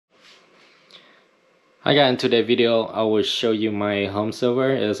Hi guys, in today's video I will show you my home server.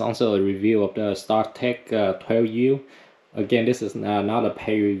 It's also a review of the StarTech 12U. Again, this is not a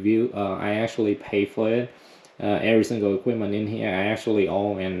pay review. I actually pay for it. Every single equipment in here I actually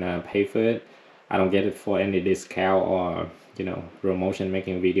own and pay for it. I don't get it for any discount or promotion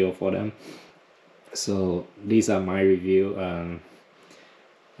making video for them. So these are my review.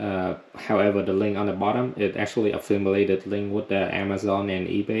 However, the link on the bottom is actually affiliated link with the Amazon and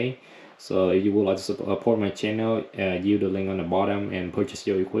eBay. So if you would like to support my channel, use the link on the bottom and purchase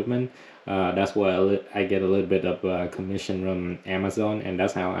your equipment. That's why I get a little bit of commission from Amazon, and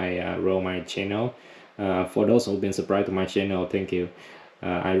that's how I roll my channel. For those who've been subscribed to my channel, thank you.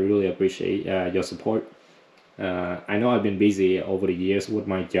 I really appreciate your support. I know I've been busy over the years with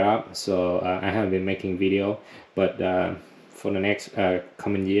my job, so I haven't been making video, but for the next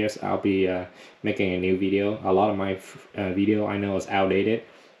coming years I'll be making a new video. A lot of my video I know is outdated.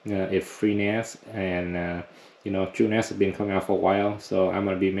 It's FreeNAS and TrueNAS has been coming out for a while, so I'm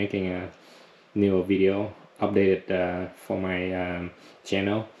gonna be making a new video updated for my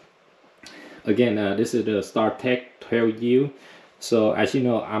channel. Again, this is the StarTech 12U. So as you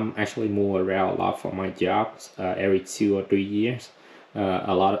know, I'm actually move around a lot for my jobs every 2 or 3 years.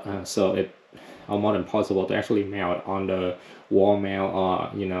 So it's almost impossible to actually mount on the wall mount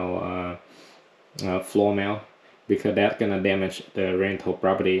or floor mount, because that's gonna damage the rental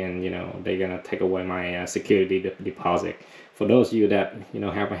property, and they're gonna take away my security deposit. For those of you that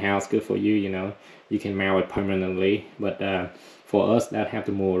have a house, good for you. You can mount it permanently, but for us that have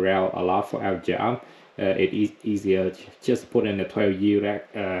to move around a lot for our job, it's easier just put in the 12U. That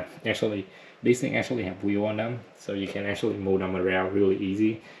actually these things actually have wheel on them, so you can actually move them around really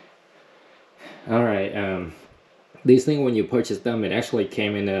easy. All right, these things, when you purchase them, it actually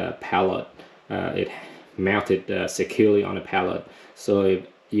came in a pallet. It mounted securely on a pallet. So if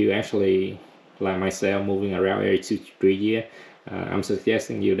you actually, like myself, moving around every 2 to 3 years, I'm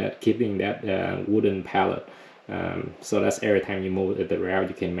suggesting you that keeping that wooden pallet. So that's every time you move it around,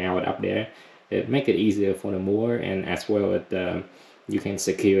 you can mount it up there. It make it easier for the mower, and as well as you can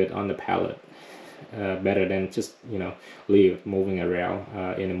secure it on the pallet better than just leave it moving around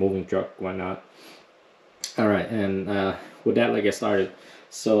in a moving truck, whatnot. All right, and with that, let's get started.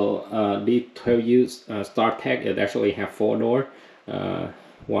 So the 12U StarTech, it actually have 4 doors,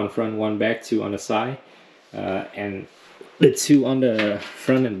 one front, one back, 2 on the side, and the 2 on the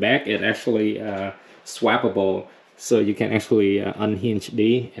front and back, it actually swappable. So you can actually unhinge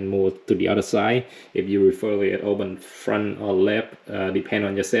these and move to the other side if you prefer it open front or left, depend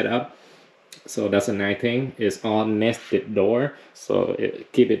on your setup. So that's a nice thing. It's all nested door, so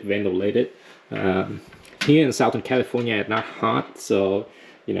keep it ventilated. Here in Southern California, it's not hot, so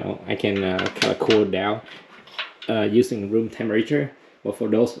I can kind of cool it down using room temperature. But for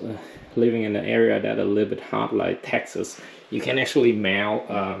those living in an area that are a little bit hot, like Texas, you can actually mount.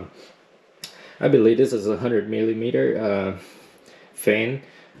 I believe this is a 100mm fan,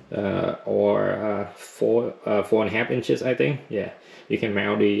 or 4.5 inches, I think. Yeah, you can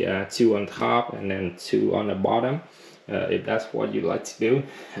mount the 2 on top and then 2 on the bottom, if that's what you like to do.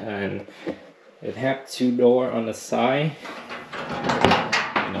 And it have 2 doors on the side,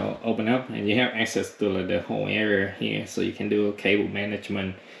 open up, and you have access to the whole area here, so you can do cable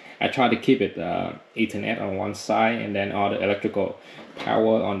management. I try to keep it Ethernet on one side and then all the electrical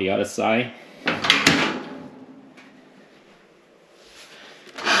power on the other side.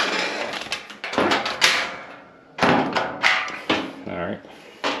 Alright,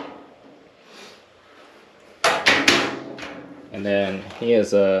 and then here's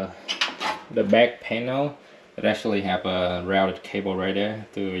the back panel. It actually have a routed cable right there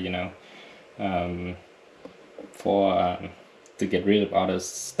to to get rid of all the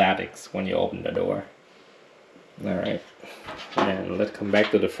statics when you open the door. Alright, and let's come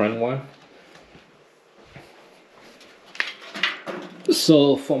back to the front one.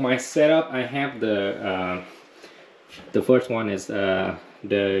 So for my setup, I have the first one is the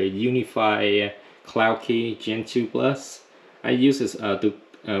Unify Cloud Key Gen 2 Plus. I use this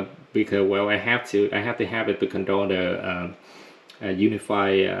because, well, I have to have it to control the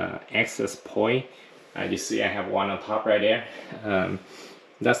Unify access point. You see I have one on top right there.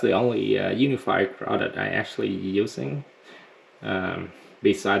 That's the only Unify product I actually using.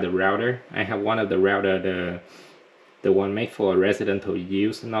 Beside the router, I have one of the router, the one made for residential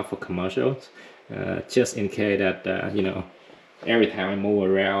use, not for commercials. Just in case that every time I move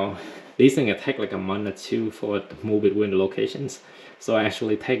around, these things take like a month or 2 for it to move between the locations. So I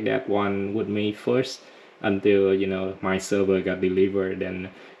actually take that one with me first until my server got delivered.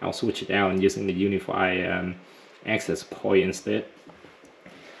 Then I'll switch it out and using the Unify access point instead.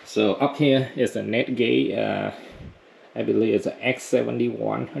 So up here is a Netgate, I believe it's an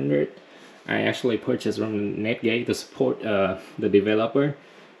X7100. I actually purchased from Netgate to support the developer.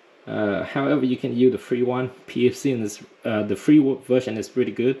 However, you can use the free one. PFC in this, the free version is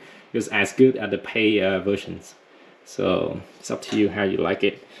pretty good. It's as good as the pay versions. So it's up to you how you like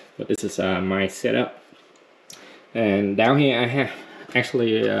it. But this is my setup. And down here I have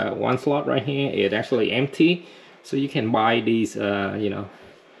actually one slot right here. It's actually empty. So you can buy these,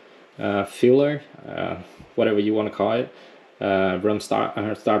 filler, whatever you want to call it, from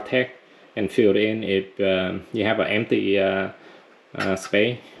StarTech, and fill it in if you have an empty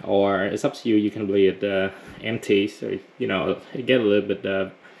space, or it's up to you. You can leave it empty, so you get a little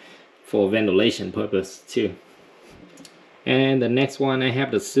bit for ventilation purpose too. And the next one, I have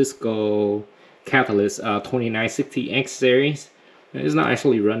the Cisco Catalyst 2960X series. It's not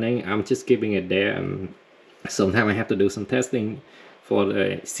actually running. I'm just keeping it there. Sometimes I have to do some testing for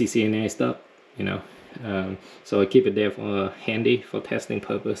the CCNA stuff, so I keep it there for handy for testing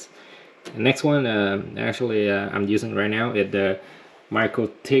purpose. The next one, I'm using right now is the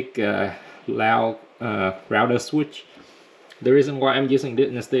MikroTik loud router switch. The reason why I'm using this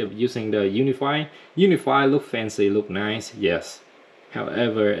instead of using the Unify look fancy, look nice, yes.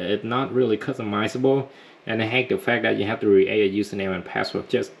 However, it's not really customizable, and I hate the fact that you have to create a username and password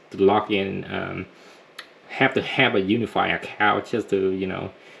just to log in. Have to have a Unify account just to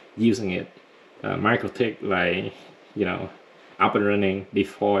using it. MikroTik, up and running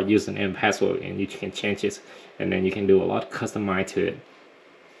before using and password, and you can change it, and then you can do a lot customized to it.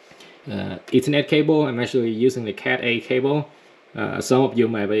 Ethernet cable, I'm actually using the Cat A cable. Some of you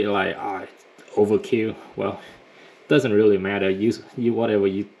might be like, oh, overkill. Well, doesn't really matter. Use whatever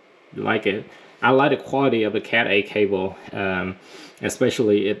you like it. I like the quality of the Cat A cable,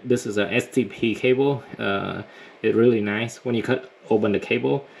 especially if this is a STP cable. It's really nice. When you cut open the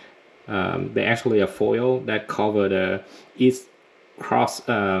cable, they actually a foil that cover each cross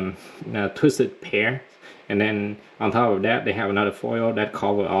twisted pair, and then on top of that they have another foil that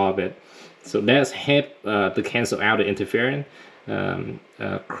cover all of it. So that's help to cancel out the interference,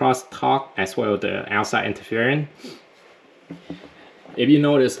 cross talk, as well as the outside interference. If you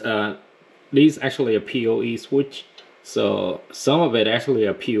notice, these actually a PoE switch, so some of it actually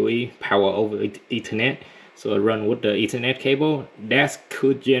a PoE, power over Ethernet. So run with the Ethernet cable, that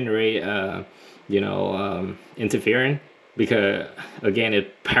could generate interference, because again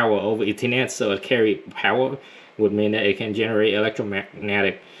it power over Ethernet, so it carry power, would mean that it can generate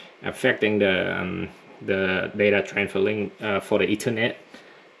electromagnetic, affecting the data transfer link for the Ethernet.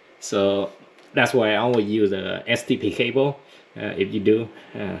 So that's why I always use the STP cable. If you do,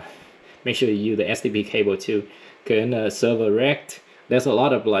 make sure you use the STP cable too. Because in the server rack, there's a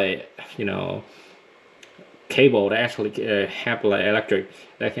lot of cable that actually have electric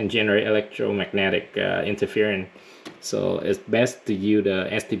that can generate electromagnetic interference. So it's best to use the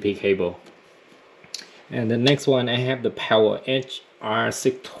STP cable. And the next one, I have the Power Edge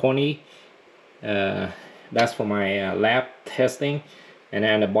R620. That's for my lab testing. And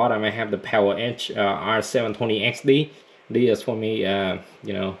then at the bottom I have the Power Edge R720XD. This is for me,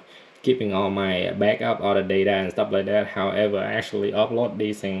 keeping all my backup, all the data and stuff like that. However, I actually upload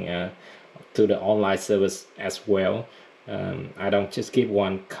these things to the online service as well. I don't just keep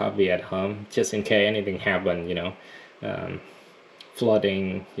one copy at home, just in case anything happen,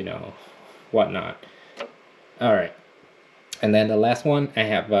 flooding, whatnot. All right. And then the last one, I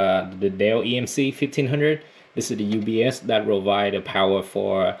have the Dell EMC 1500. This is the UBS that provide the power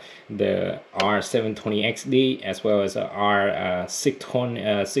for the R720XD as well as the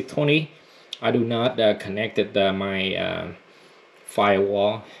R620. I do not connected my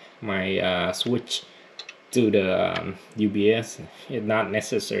firewall, my switch to the UBS. It's not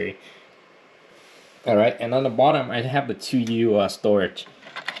necessary. All right, and on the bottom I have the 2U storage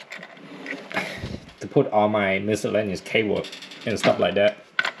to put all my miscellaneous cable and stuff like that.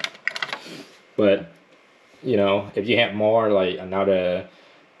 But if you have more, like another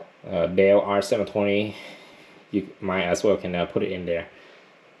Dell R720, you might as well can put it in there.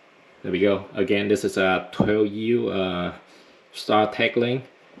 There we go. Again, this is a 12U StarTech link.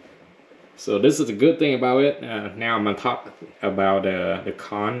 So this is a good thing about it. Now I'm gonna talk about the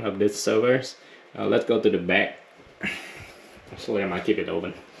con of this servers. Let's go to the back. Actually, I might keep it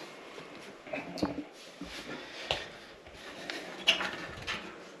open.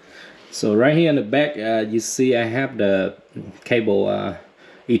 So right here in the back, you see I have the cable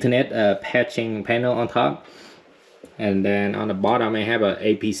Ethernet patching panel on top, and then on the bottom I have a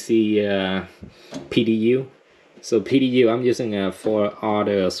APC PDU. So PDU I'm using for all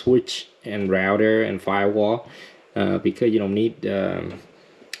the switch and router and firewall, because you don't need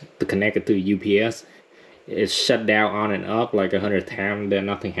to connect it to UPS. It's shut down on and off like 100 times, then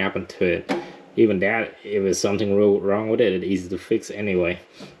nothing happened to it. Even that, if there's something wrong with it, it's easy to fix anyway.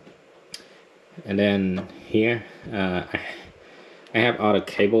 And then here, I have all the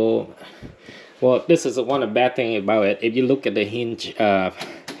cable. Well, this is one of the bad thing about it. If you look at the hinge, the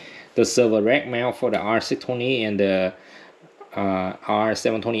server rack mount for the R620 and the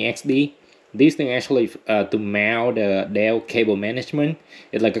R720XD, these things actually to mount the Dell cable management.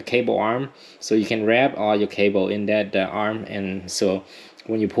 It's like a cable arm, so you can wrap all your cable in that arm, and so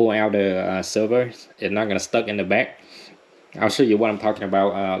when you pull out the server, it's not gonna stuck in the back. I'll show you what I'm talking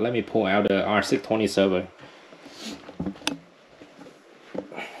about. Let me pull out the R620 server.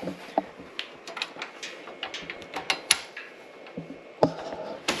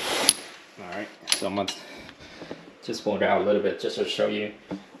 Alright, so I'm gonna just pull it out a little bit just to show you.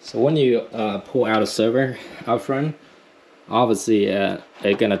 So when you pull out a server out front, obviously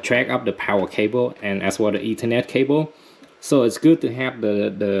they're gonna track up the power cable and as well the Ethernet cable. So it's good to have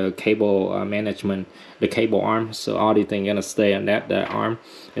the cable management, the cable arm. So all these things gonna stay on that arm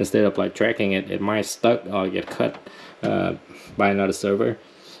instead of like tracking it. It might stuck or get cut by another server.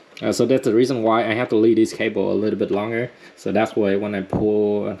 So that's the reason why I have to leave this cable a little bit longer. So that's why when I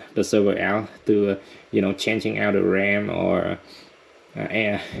pull the server out to you know, changing out the RAM or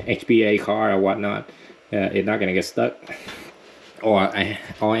HBA card or whatnot, it's not gonna get stuck. Or I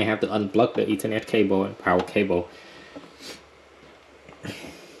have to unplug the Ethernet cable and power cable.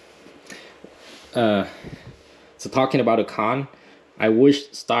 So talking about the con, I wish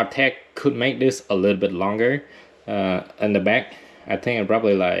StarTech could make this a little bit longer in the back. I think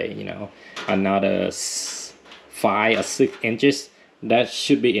probably like, you know, another 5 or 6 inches. That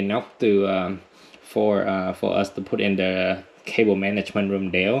should be enough to for us to put in the cable management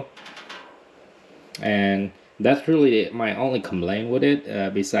room there. And that's really my only complaint with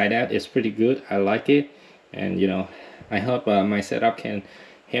it. Beside that, it's pretty good. I like it, and you know, I hope my setup can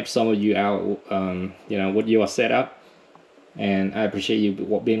help some of you out, you know, with your setup. And I appreciate you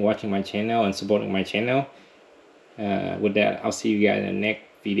being watching my channel and supporting my channel. With that, I'll see you guys in the next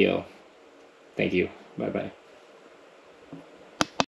video. Thank you. Bye bye.